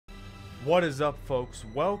What is up, folks?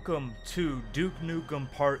 Welcome to Duke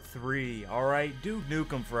Nukem Part 3. Alright, Duke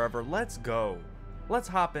Nukem Forever. Let's go. Let's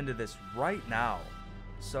hop into this right now.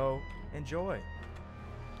 So, enjoy.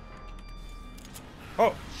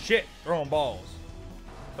 Oh, shit. Throwing balls.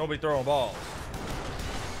 Don't be throwing balls.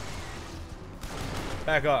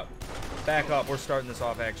 Back up. Back up. We're starting this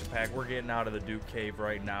off action pack. We're getting out of the Duke cave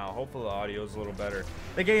right now. Hopefully the audio is a little better.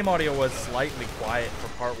 The game audio was slightly quiet for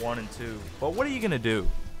part 1 and 2. But what are you going to do?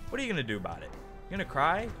 What are you going to do about it? You going to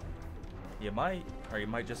cry? You might. Or you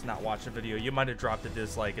might just not watch the video. You might have dropped a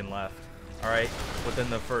dislike and left. Alright? Within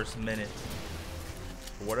the first minute.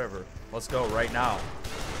 Or whatever. Let's go right now.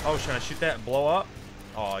 Oh, should I shoot that and blow up?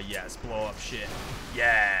 Oh, yes. Blow up shit.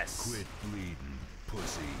 Yes. Quit bleeding,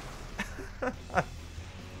 pussy.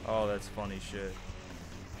 Oh, that's funny shit.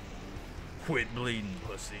 Quit bleeding,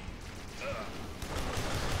 pussy. Ugh.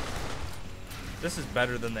 This is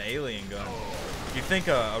better than the alien gun. You think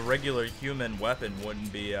a regular human weapon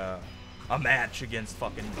wouldn't be a match against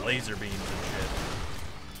fucking laser beams and shit.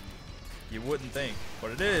 You wouldn't think, but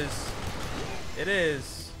it is. It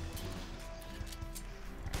is.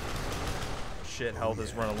 Oh, shit, health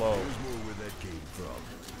is running low. There's more where that came from.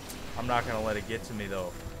 I'm not gonna let it get to me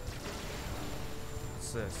though.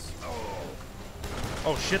 What's this?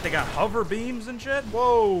 Oh shit, they got hover beams and shit?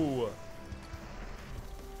 Whoa!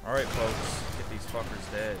 Alright, folks. Get these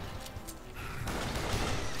fuckers dead.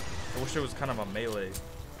 I wish it was kind of a melee.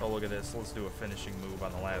 Oh, look at this. Let's do a finishing move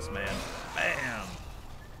on the last man. Bam!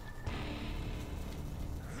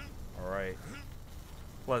 Alright.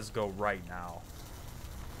 Let's go right now.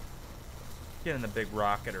 Get in the big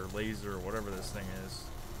rocket or laser or whatever this thing is.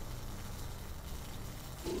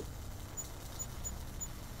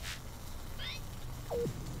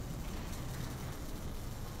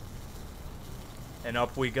 And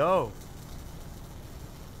up we go.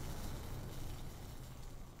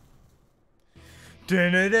 The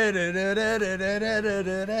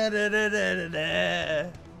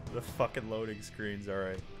fucking loading screens,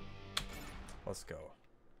 alright. Let's go.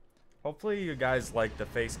 Hopefully you guys like the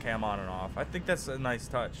face cam on and off. I think that's a nice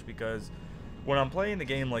touch because when I'm playing the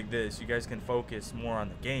game like this, you guys can focus more on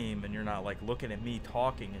the game and you're not like looking at me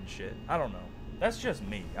talking and shit. I don't know. That's just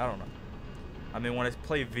me. I don't know. I mean, when I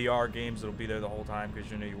play VR games, it'll be there the whole time because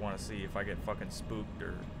you know you want to see if I get fucking spooked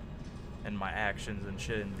or in my actions and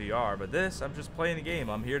shit in VR. But this, I'm just playing the game.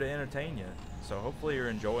 I'm here to entertain you. So hopefully you're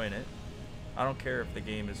enjoying it. I don't care if the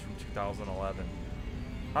game is from 2011.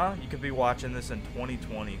 Huh? You could be watching this in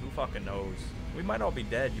 2020. Who fucking knows? We might all be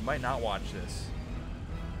dead. You might not watch this.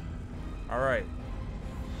 Alright.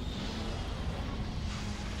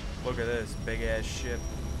 Look at this big ass ship.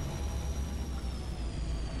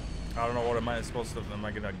 I don't know what am I supposed to. Am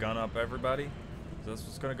I gonna gun up everybody? Is this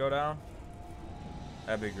what's gonna go down?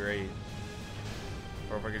 That'd be great.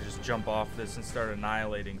 Or if I could just jump off this and start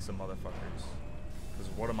annihilating some motherfuckers. Because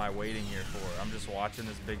what am I waiting here for? I'm just watching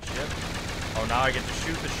this big ship. Oh, now I get to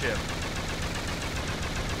shoot the ship.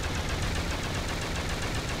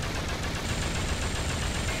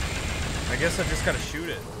 I guess I just gotta shoot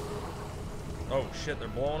it. Oh shit, they're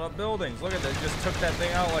blowing up buildings. Look at that, they just took that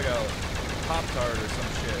thing out like a Pop-Tart or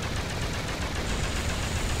some shit.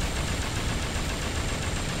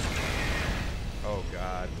 Oh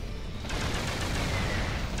god.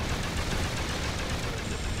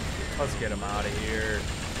 Let's get him out of here.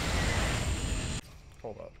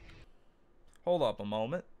 Hold up. Hold up a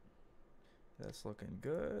moment. That's looking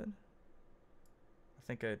good. I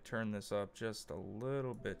think I turned this up just a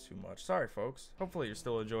little bit too much. Sorry, folks. Hopefully you're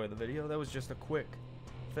still enjoying the video. That was just a quick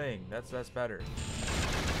thing. That's better.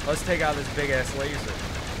 Let's take out this big ass laser.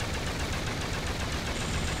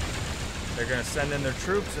 They're gonna send in their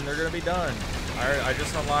troops and they're gonna be done. Alright, I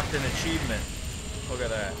just unlocked an achievement. Look at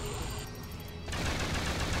that.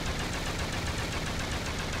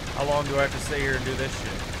 How long do I have to stay here and do this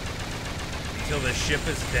shit? Until the ship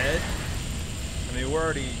is dead? I mean,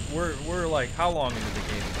 we're like how long into the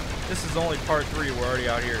game? This is only part 3. We're already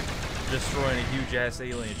out here destroying a huge ass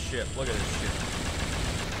alien ship. Look at this shit.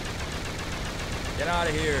 Get out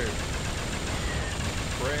of here.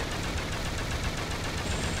 Prick.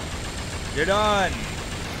 You're done.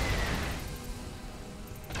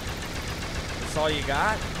 That's all you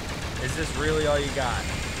got? Is this really all you got?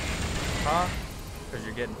 Huh? Because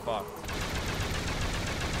you're getting fucked.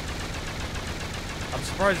 I'm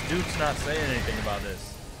surprised Duke's not saying anything about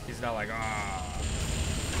this. He's not like, ah.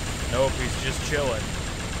 Nope, he's just chilling.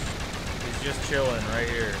 He's just chilling right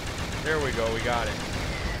here. There we go, we got it.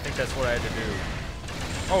 I think that's what I had to do.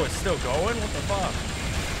 Oh, it's still going? What the fuck?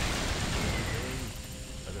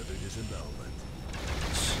 Another disembowelment.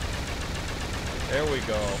 There we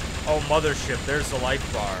go. Oh, Mothership. There's the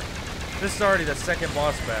life bar. This is already the second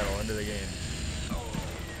boss battle into the game.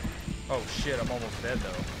 Oh shit, I'm almost dead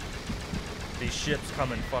though. These ships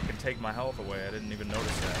come and fucking take my health away. I didn't even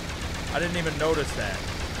notice that. I didn't even notice that.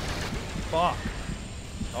 Fuck.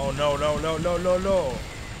 Oh no, no, no, no, no, no.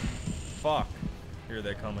 Fuck. Here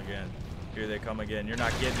they come again. Here they come again. You're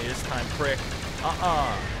not getting me this time, prick.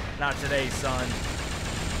 Not today, son.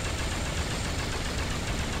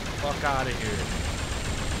 Fuck out of here.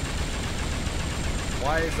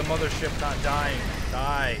 Why is the mothership not dying?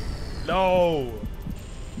 Die. No.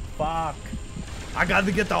 Fuck. I got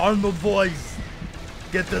to get the armored boys.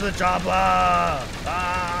 Get to the chopper.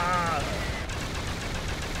 Ah.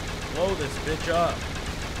 Blow this bitch up.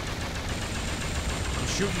 I'm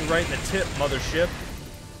shooting you right in the tip, mothership.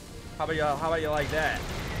 How about you like that?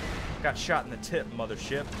 Got shot in the tip,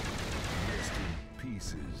 mothership. Rest in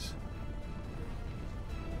pieces.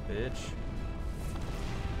 Bitch.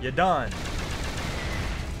 You done.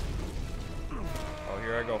 Oh,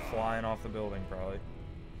 here I go flying off the building, probably.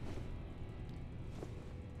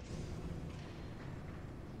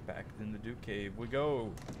 Back in the Duke cave we go.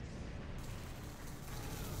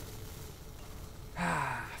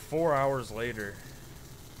 4 hours later.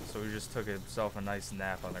 So he just took himself a nice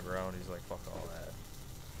nap on the ground. He's like, fuck all that.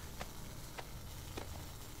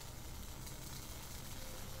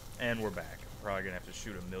 And we're back. Probably gonna have to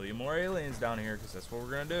shoot a million more aliens down here because that's what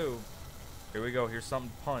we're gonna do. Here we go. Here's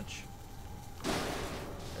something to punch.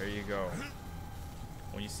 There you go.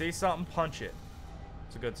 When you see something, punch it.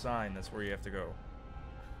 It's a good sign. That's where you have to go.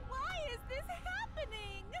 Why is this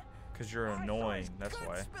happening? Because you're annoying. That's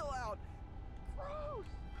why. Gross.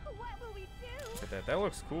 What will we do? Look at that. That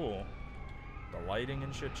looks cool. The lighting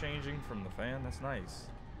and shit changing from the fan. That's nice.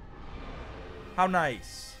 How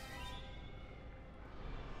nice.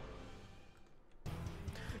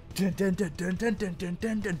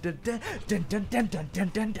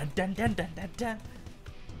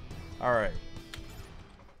 Alright.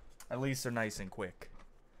 At least they're nice and quick.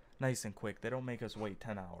 Nice and quick. They don't make us wait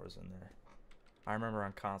 10 hours in there. I remember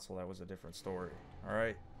on console that was a different story.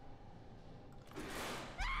 Alright?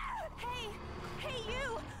 Hey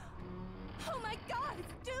you! Oh my god,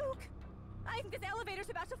 it's Duke! I think this elevator's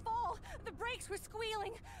about to fall. The brakes were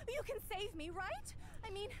squealing. You can save me, right? I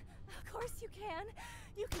mean, of course you can.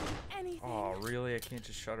 You can do anything. Oh, really? I can't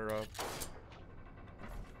just shut her up?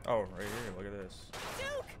 Oh, right here. Look at this.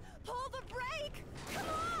 Duke, pull the brake! Come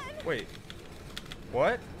on! Wait.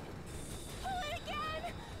 What? Pull it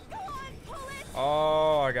again! Go on, pull it!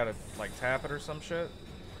 Oh, I gotta, like, tap it or some shit?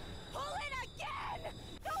 Pull it again!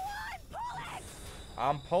 Go on, pull it!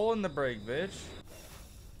 I'm pulling the brake, bitch.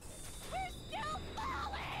 We're still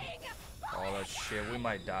falling! Oh, that shit. We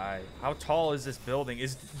might die. How tall is this building?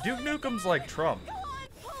 Is Duke Nukem's like Trump? Go on,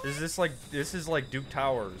 pull Is this like, this is like Duke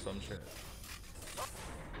Tower or some shit?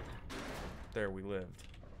 There, we lived.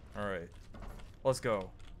 Alright. Let's go.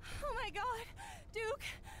 Oh my god, Duke,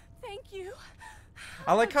 thank you.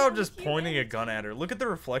 I like how I'm I'll just thank you pointing a anytime. gun at her. Look at the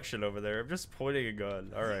reflection over there. I'm just pointing a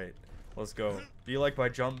gun. Alright. Let's go. Do you like my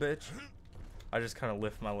jump, bitch? I just kind of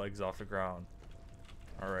lift my legs off the ground.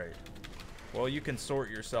 Alright. Well, you can sort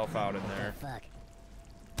yourself out in there. Fuck.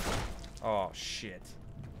 Oh, shit.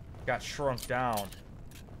 Got shrunk down.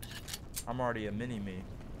 I'm already a mini-me.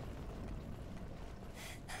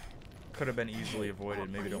 Could have been easily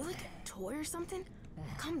avoided. Maybe Are you don't. like a toy or something?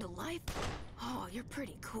 Come to life? Oh, you're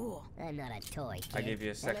pretty cool. I'm not a toy, kid. I gave you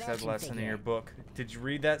a I'm sex an ed action lesson in figure. your book. Did you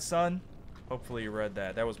read that, son? Hopefully you read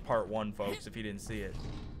that. That was part 1, folks, if you didn't see it.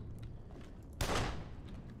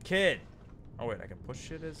 Kid! Oh, wait, I can push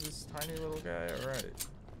shit as this tiny little guy? Alright.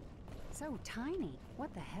 So tiny.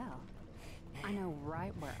 What the hell? I know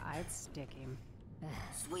right where I'd stick him.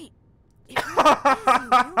 Sweet. If you're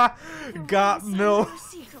busy, you Got sign milk. your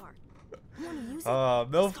receipt card. Wanna use it? MILF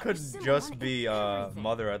It's got your couldn't symbol just on it be and everything.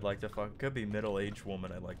 mother I'd like to fuck. Could be middle-aged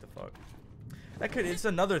woman I'd like to fuck. That could, it's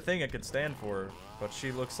another thing it could stand for, but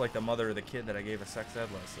she looks like the mother of the kid that I gave a sex ed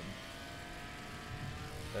lesson.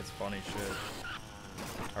 That's funny shit.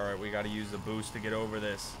 Alright, we gotta use the boost to get over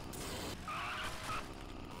this.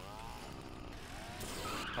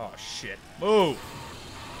 Oh shit. Move!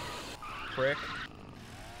 Prick.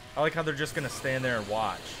 I like how they're just gonna stand there and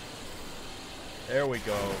watch. There we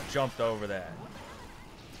go. Jumped over that.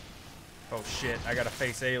 Oh shit, I gotta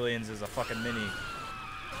face aliens as a fucking mini.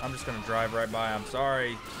 I'm just gonna drive right by. I'm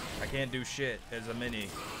sorry. I can't do shit as a mini.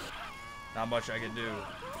 Not much I can do.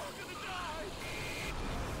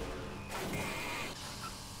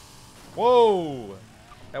 Whoa!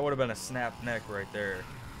 That would have been a snap neck right there.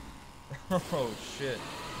 Oh shit.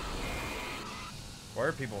 Why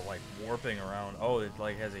are people like warping around? Oh, it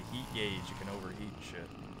like has a heat gauge. You can overheat and shit.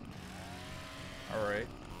 Alright.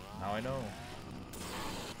 Now I know.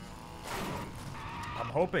 I'm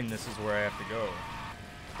hoping this is where I have to go.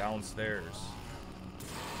 Downstairs.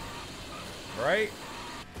 Right?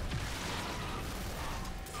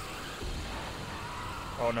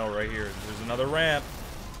 Oh no, right here. There's another ramp.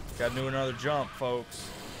 Gotta do another jump, folks.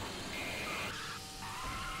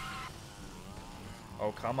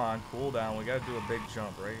 Oh, come on. Cool down. We gotta do a big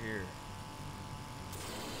jump right here.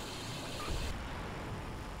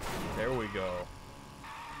 There we go.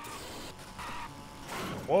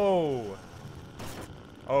 Whoa.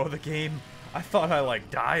 Oh, the game. I thought I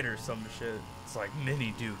like died or some shit. It's like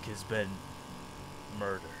Mini Duke has been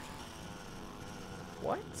murdered.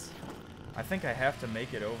 What? I think I have to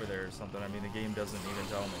make it over there or something. I mean, the game doesn't even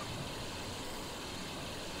tell me.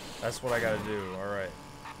 That's what I gotta do. Alright.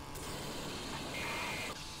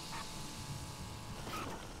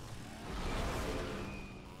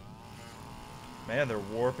 Man, they're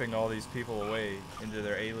warping all these people away into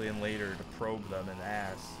their alien lair to probe them in the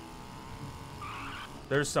ass.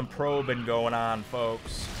 There's some probing going on,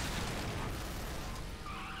 folks.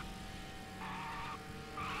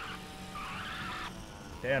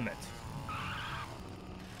 Damn it.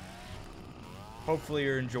 Hopefully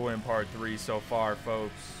you're enjoying part 3 so far,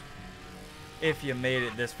 folks. If you made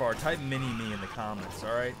it this far, type mini-me in the comments,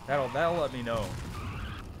 alright? That'll let me know.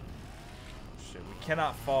 Shit, we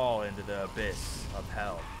cannot fall into the abyss of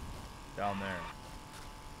hell down there.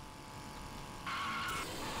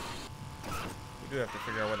 We do have to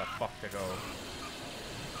figure out where the fuck to go.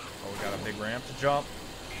 Oh, we got a big ramp to jump.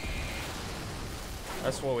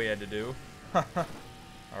 That's what we had to do.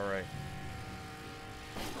 Alright.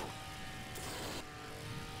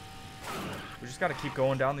 We just gotta keep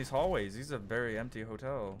going down these hallways. These are a very empty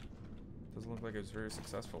hotel. Doesn't look like it was very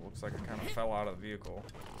successful. Looks like it kind of fell out of the vehicle.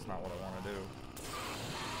 It's not what I want to do.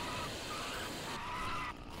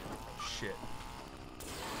 Shit.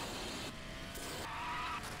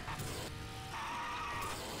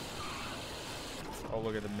 Oh,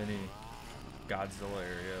 look at the mini Godzilla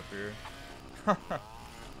area up here.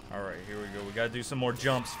 Alright, here we go. We gotta do some more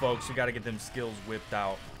jumps, folks. We gotta get them skills whipped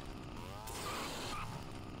out.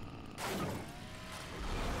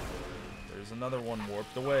 There's another one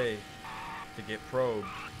warped away to get probed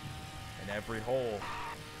in every hole.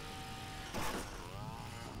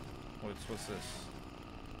 What's this?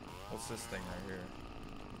 What's this thing right here?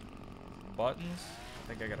 Buttons? I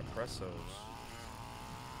think I gotta press those.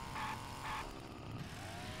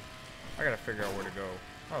 I gotta figure out where to go.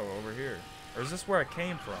 Oh, over here. Or is this where I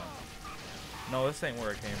came from? No, this ain't where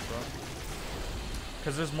I came from.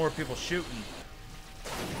 Because there's more people shooting.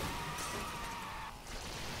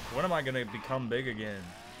 When am I gonna become big again?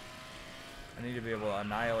 I need to be able to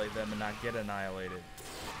annihilate them and not get annihilated.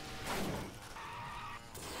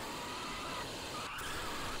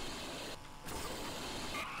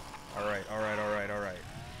 Alright, alright, alright, alright.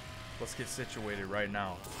 Let's get situated right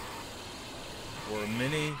now. We're a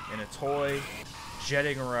mini and a toy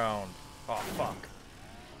jetting around. Oh, fuck.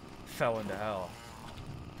 Fell into hell.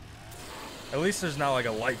 At least there's not like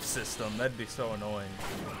a life system. That'd be so annoying.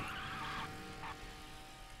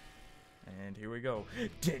 And here we go.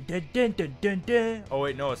 Dun, dun, dun, dun, dun, dun. Oh,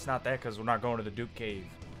 wait, no, it's not that because we're not going to the Duke Cave.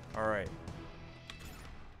 Alright.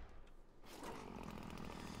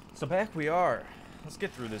 So back we are. Let's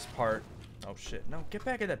get through this part. Oh, shit. No, get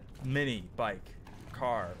back in that mini bike.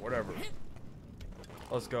 Car. Whatever.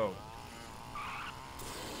 Let's go.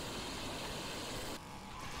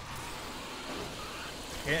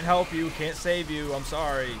 Can't help you. Can't save you. I'm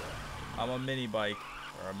sorry. I'm a mini bike.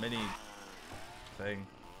 Or a mini thing.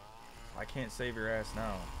 I can't save your ass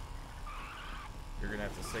now. You're gonna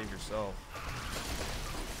have to save yourself.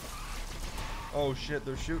 Oh shit,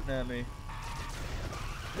 they're shooting at me.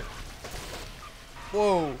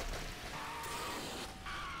 Whoa.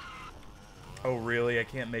 Oh really? I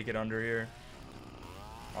can't make it under here?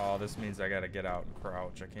 Oh, this means I gotta get out and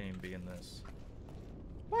crouch. I can't even be in this.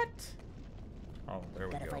 What? Oh, there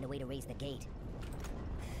we go. Gotta find a way to raise the gate.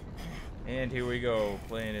 And here we go,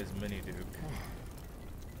 playing as Mini Duke.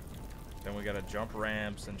 Then we gotta jump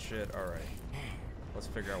ramps and shit. Alright. Let's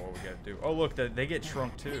figure out what we gotta do. Oh, look, they get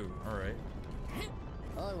shrunk too. Alright.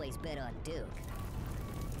 Always bet on Duke.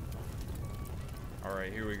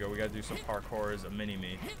 Alright, here we go. We gotta do some parkour as a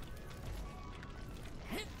mini-me.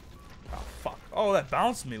 Oh, fuck. Oh, that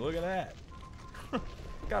bounced me. Look at that.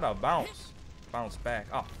 Gotta bounce. Bounce back.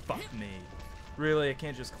 Oh, fuck me. Really? I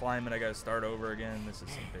can't just climb it. I gotta start over again. This is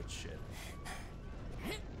some bitch shit.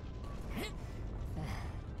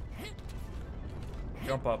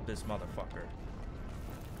 Jump up this motherfucker.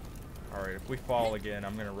 Alright, if we fall again,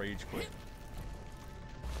 I'm gonna rage quit.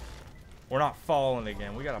 We're not falling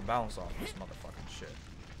again. We gotta bounce off this motherfucking shit.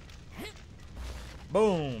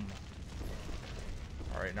 Boom.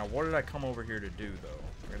 Alright, now what did I come over here to do,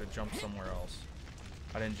 though? I gotta jump somewhere else.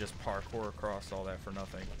 I didn't just parkour across all that for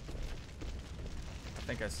nothing. I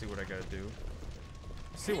think I see what I gotta do.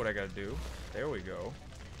 See what I gotta do. There we go.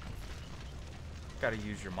 Gotta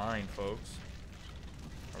use your mind, folks.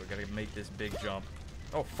 Alright, we gotta make this big jump.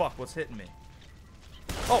 Oh, fuck, what's hitting me?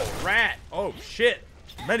 Oh, rat! Oh, shit!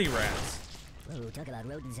 Many rats. Oh, talk about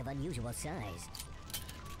rodents of unusual size.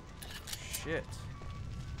 Shit.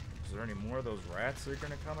 Is there any more of those rats that are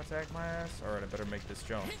gonna come attack my ass? Alright, I better make this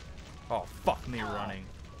jump. Oh, fuck me running.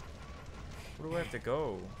 Where do I have to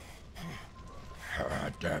go?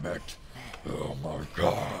 God damn it. Oh my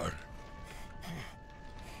god.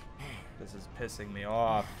 This is pissing me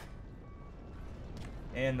off.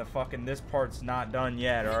 And the fucking, this part's not done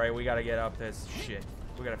yet, alright? We gotta get up this shit.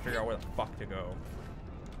 We gotta figure out where the fuck to go.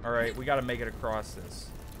 Alright, we gotta make it across this.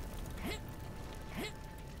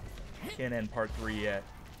 Can't end part 3 yet.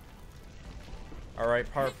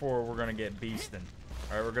 Alright, part 4, we're gonna get beastin'.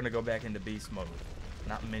 Alright, we're gonna go back into beast mode.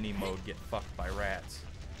 Not mini mode, get fucked by rats.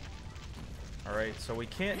 Alright, so we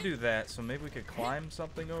can't do that, so maybe we could climb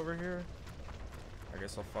something over here? I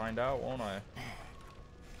guess I'll find out, won't I?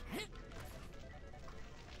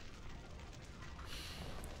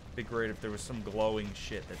 Be great if there was some glowing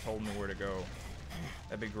shit that told me where to go.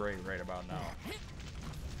 That'd be great right about now.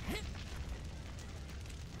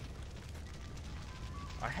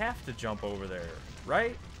 I have to jump over there,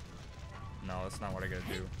 right? No, that's not what I gotta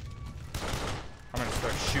do. I'm gonna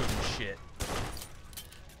start shooting shit.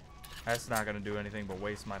 That's not gonna do anything but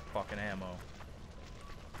waste my fucking ammo.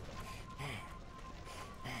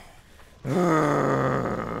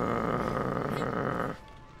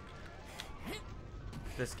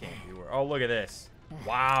 This can't be where. Oh, look at this.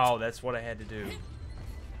 Wow, that's what I had to do.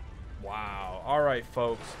 Wow. Alright,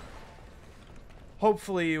 folks.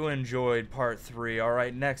 Hopefully you enjoyed part 3.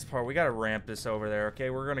 Alright, next part. We gotta ramp this over there,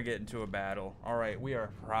 okay? We're gonna get into a battle. Alright, we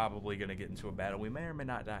are probably gonna get into a battle. We may or may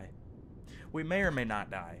not die. We may or may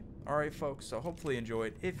not die. Alright, folks, so hopefully you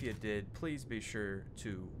enjoyed. If you did, please be sure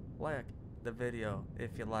to like the video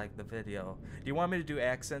if you like the video. Do you want me to do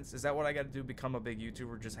accents? Is that what I gotta do? Become a big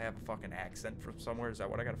YouTuber? Just have a fucking accent from somewhere? Is that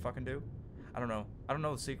what I gotta fucking do? I don't know. I don't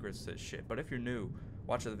know the secrets to this shit. But if you're new,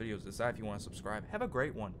 watch the videos, decide if you want to subscribe. Have a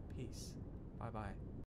great one. Peace. Bye-bye.